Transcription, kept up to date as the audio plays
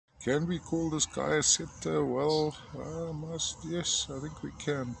Can we call this guy a setter? Well, yes, I think we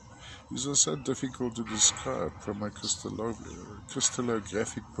can. These are so difficult to describe from a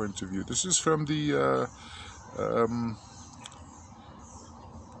crystallographic point of view. This is from the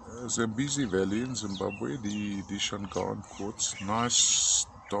Zambezi Valley in Zimbabwe, the Shangaan quartz. Nice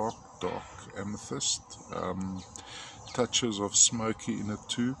dark amethyst. Touches of smoky in it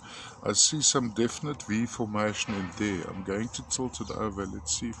too. I see some definite V formation in there. I'm going to tilt it over.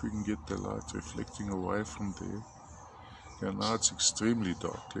 Let's see if we can get the light reflecting away from there. Yeah, now it's extremely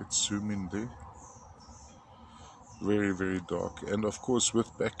dark. Let's zoom in there. Very, very dark. And of course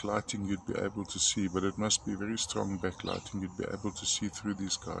with backlighting you'd be able to see, but it must be very strong backlighting. You'd be able to see through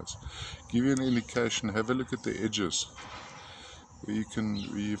these guys. Give you an indication. Have a look at the edges.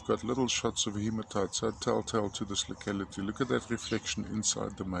 You've got little shots of hematite, so telltale to this locality. Look at that reflection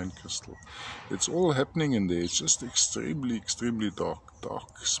inside the main crystal. It's all happening in there. It's just extremely, extremely dark,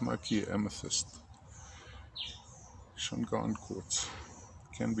 smoky amethyst. Shangaan quartz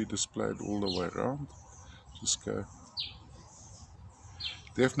can be displayed all the way around. Just go.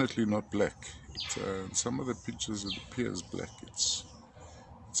 Definitely not black. In some of the pictures it appears black. It's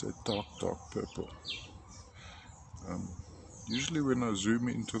a dark purple. Usually when I zoom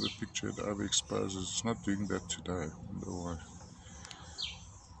into the picture it overexposes. It's not doing that today. I wonder why.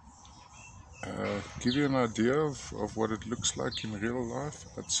 Give you an idea of what it looks like in real life.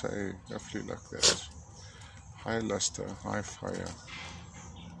 I'd say roughly like that. High luster, high fire.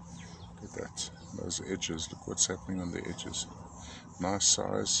 Look at that. Those edges. Look what's happening on the edges. Nice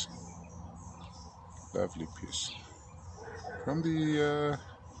size. Lovely piece. From the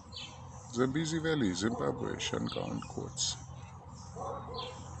Zambezi Valley, Zimbabwe, Shangaan quartz.